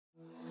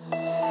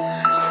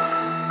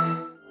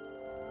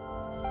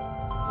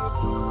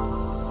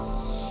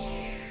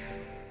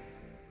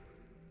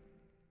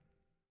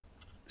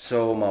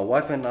So my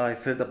wife and I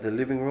filled up the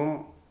living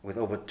room with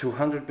over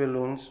 200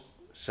 balloons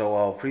so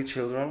our 3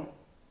 children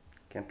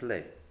can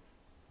play.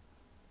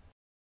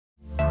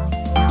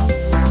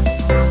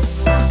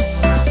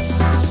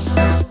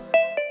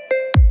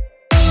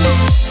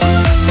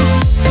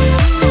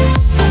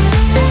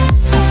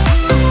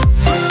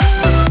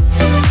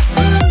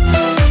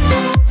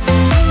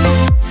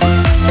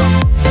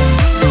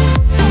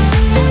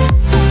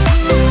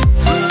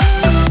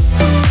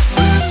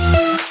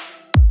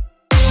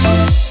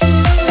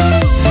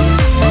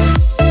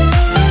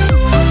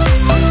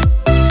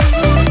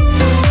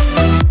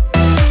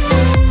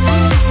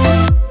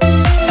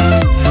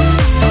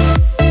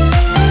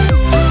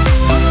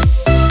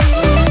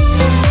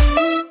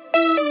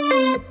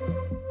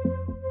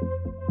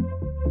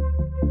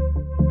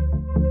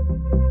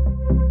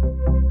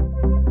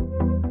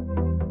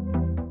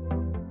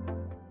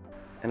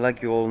 And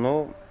like you all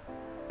know,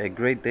 a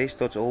great day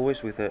starts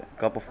always with a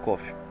cup of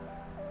coffee.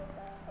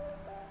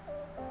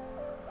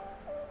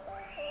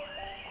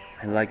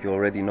 And like you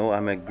already know,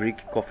 I'm a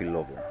Greek coffee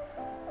lover.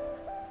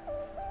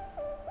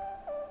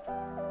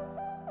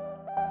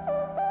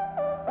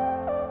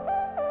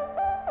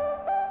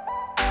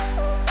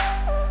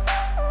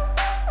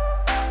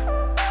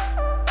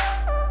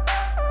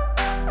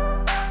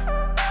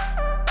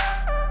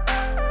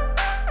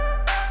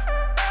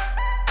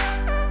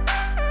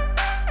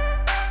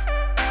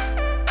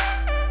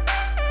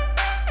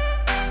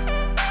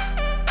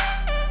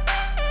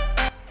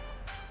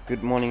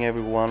 Good morning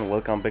everyone,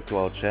 welcome back to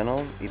our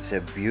channel. It's a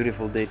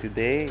beautiful day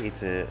today.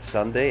 It's a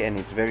Sunday and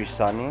it's very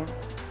sunny,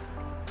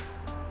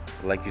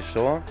 like you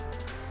saw.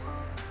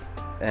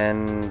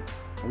 And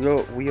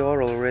we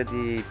are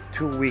already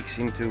 2 weeks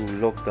into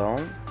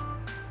lockdown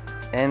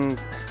and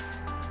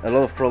a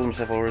lot of problems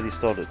have already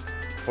started.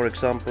 For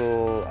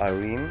example,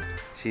 Irene,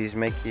 she's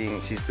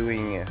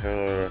doing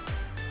her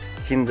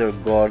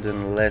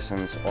kindergarten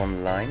lessons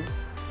online,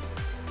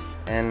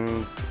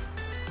 and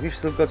we've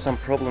still got some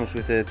problems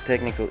with the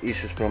technical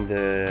issues from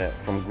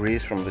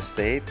Greece, from the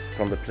state,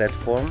 from the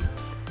platform.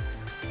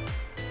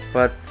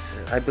 But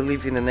I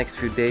believe in the next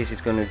few days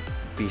it's going to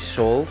be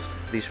solved,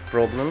 these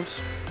problems.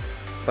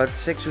 But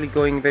it's actually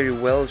going very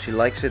well. She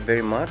likes it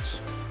very much.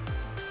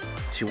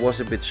 She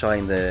was a bit shy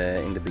in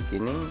the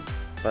beginning,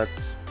 but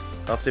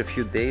after a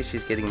few days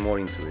she's getting more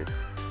into it.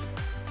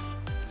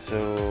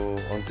 So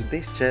on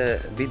today's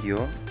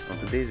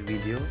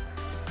video,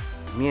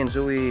 me and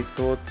Zoe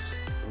thought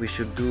we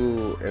should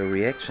do a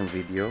reaction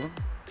video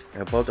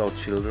about our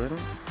children,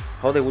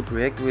 how they would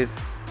react with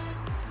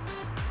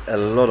a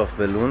lot of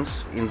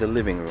balloons in the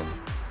living room.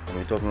 And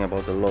we're talking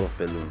about a lot of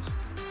balloons.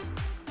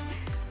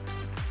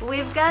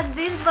 We've got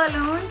these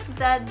balloons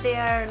that they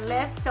are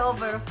left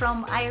over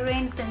from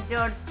Irene St.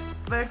 George's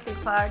birthday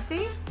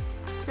party.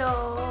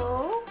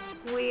 So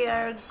we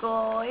are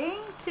going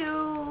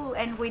to,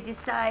 and we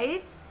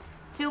decide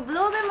to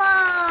blow them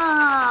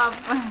up.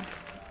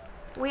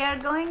 We are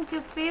going to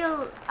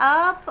fill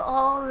up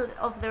all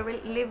of the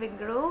living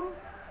room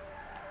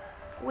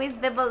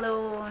with the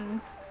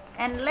balloons,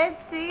 and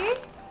let's see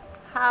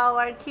how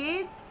our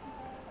kids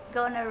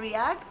gonna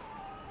react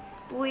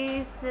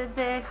with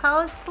the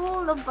house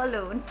full of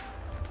balloons.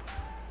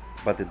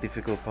 But the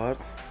difficult part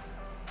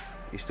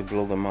is to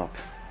blow them up,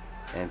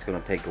 and it's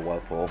gonna take a while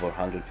for over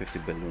 150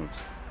 balloons.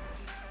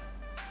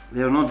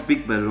 They are not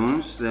big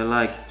balloons, they're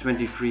like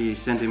 23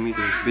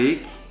 centimeters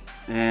big,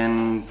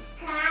 and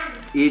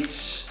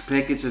each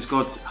package has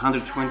got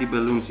 120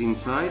 balloons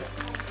inside,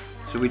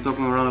 so we're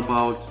talking around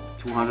about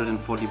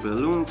 240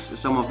 balloons.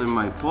 Some of them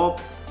might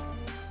pop,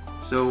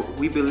 so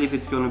we believe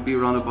it's going to be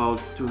around about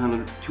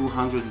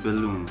 200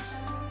 balloons.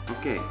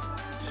 Okay,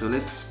 so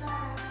let's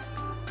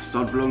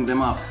start blowing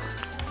them up.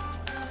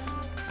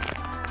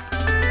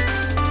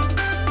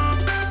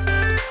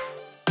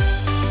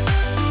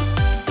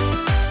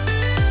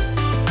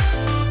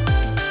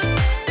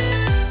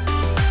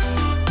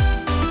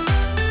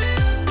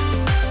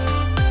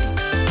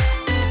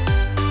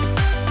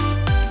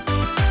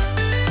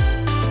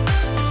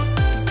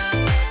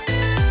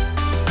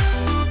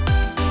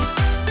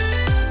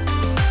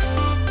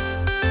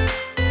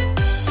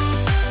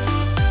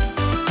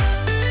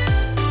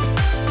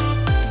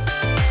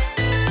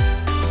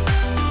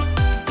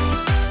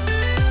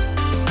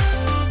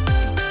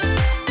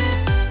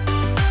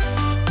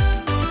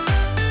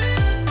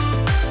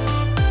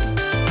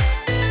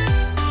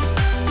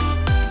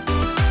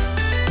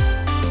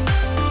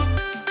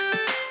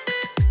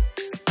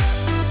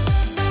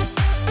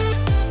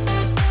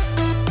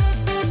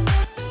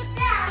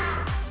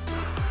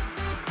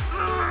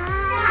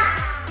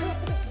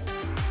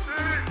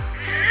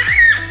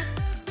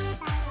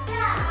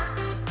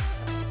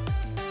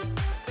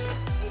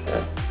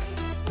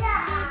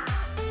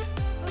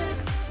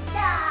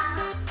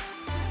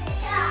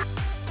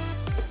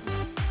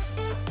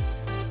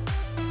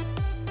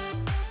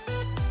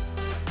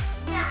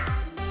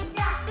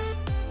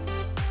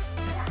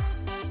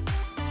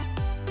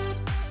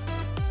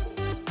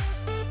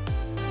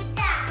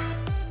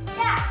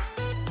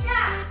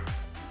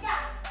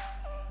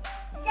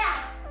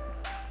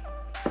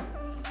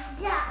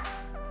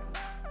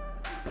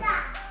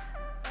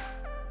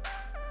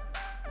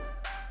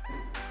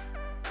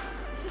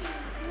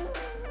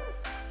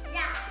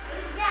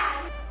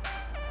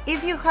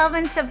 If you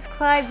haven't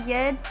subscribed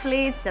yet,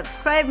 please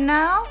subscribe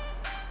now.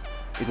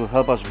 It will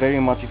help us very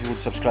much if you would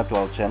subscribe to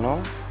our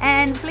channel.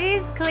 And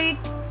please click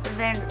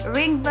the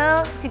ring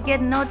bell to get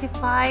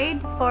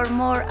notified for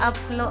more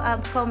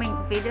upcoming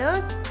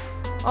videos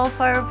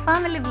of our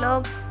family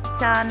vlog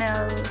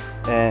channel.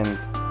 And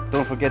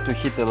don't forget to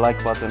hit the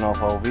like button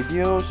of our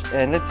videos,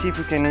 and let's see if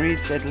we can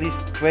reach at least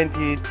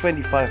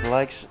 20-25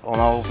 likes on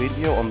our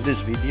video, on this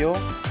video.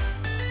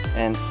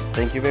 And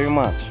thank you very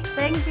much.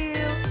 Thank you.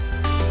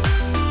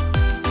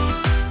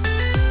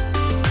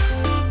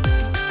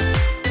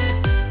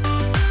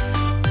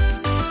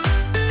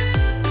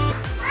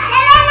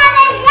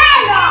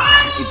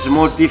 It's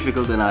more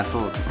difficult than I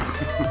thought.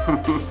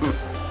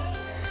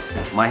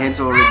 My hands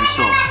are already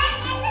sore.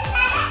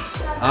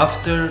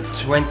 After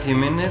 20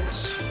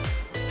 minutes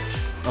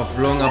of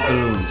blowing up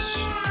balloons.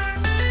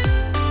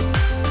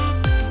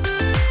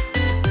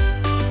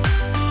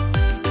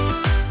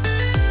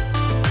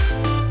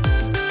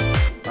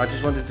 I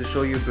just wanted to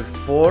show you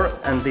before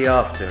and the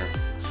after.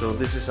 So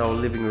this is our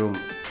living room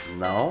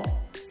now.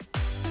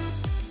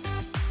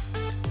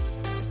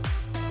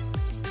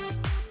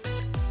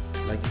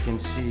 Like you can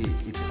see,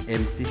 it's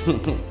empty.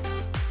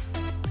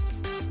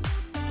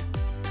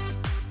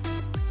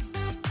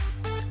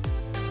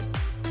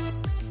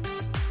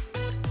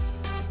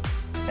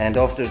 And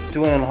after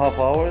 2.5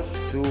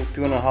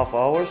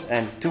 hours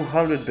and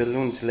 200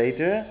 balloons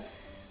later,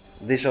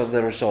 these are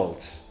the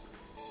results.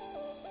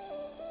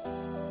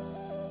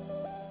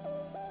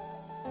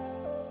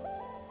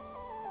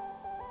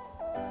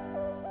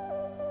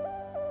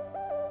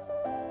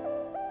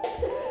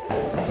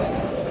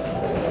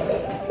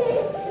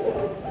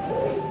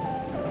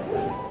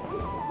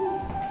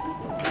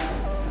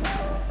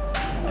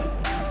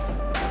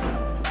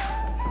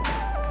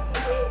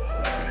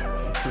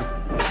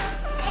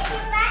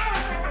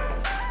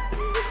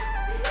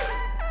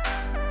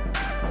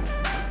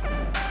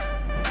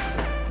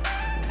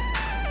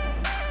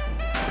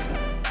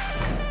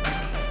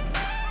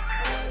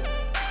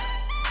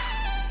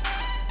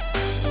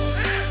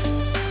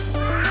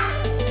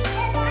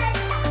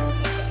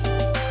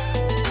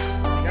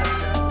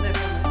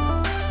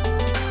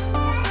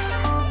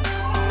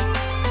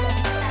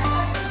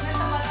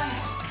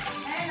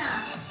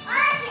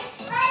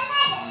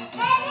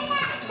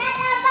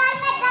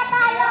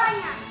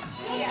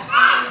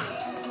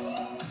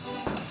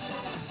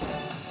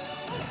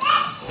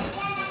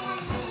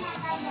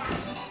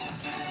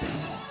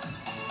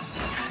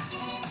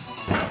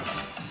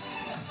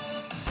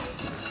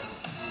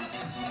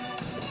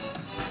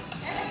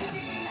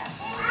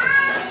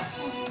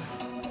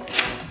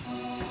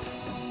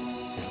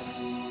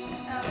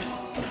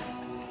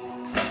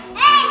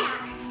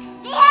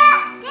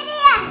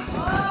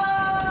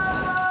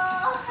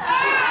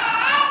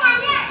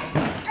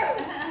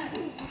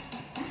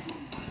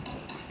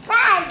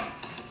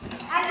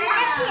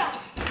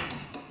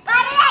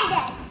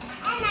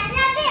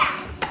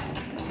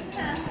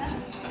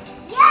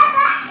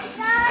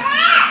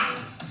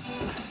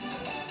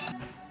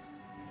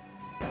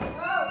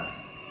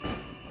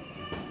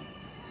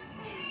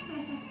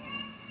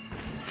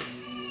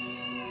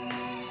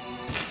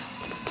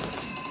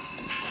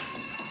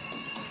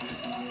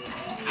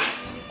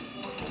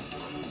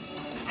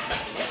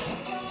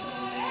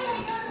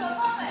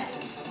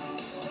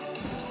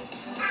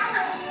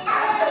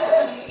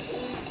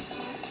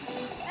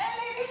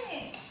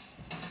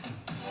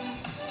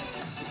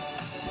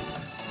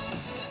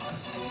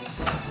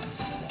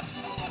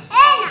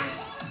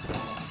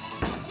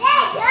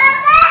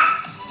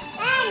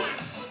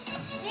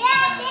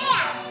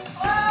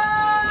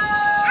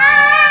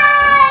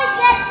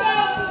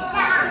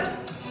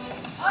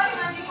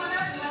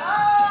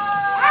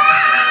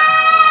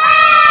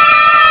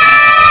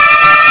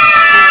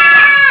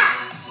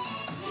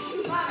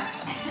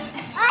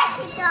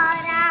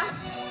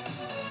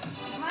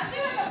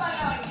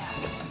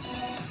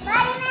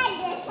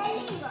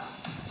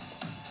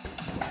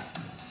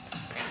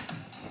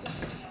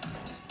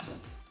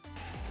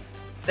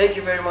 Thank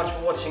you very much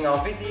for watching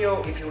our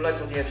video. If you like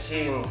what you have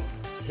seen,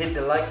 hit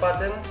the like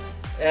button,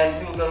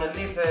 and we're gonna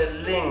leave a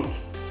link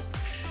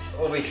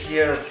over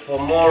here for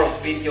more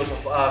videos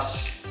of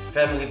us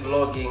family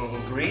vlogging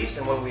in Greece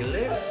and where we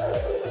live.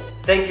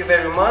 Thank you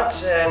very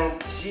much,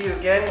 and see you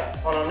again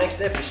on our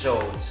next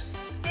episodes.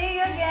 See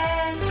you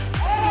again.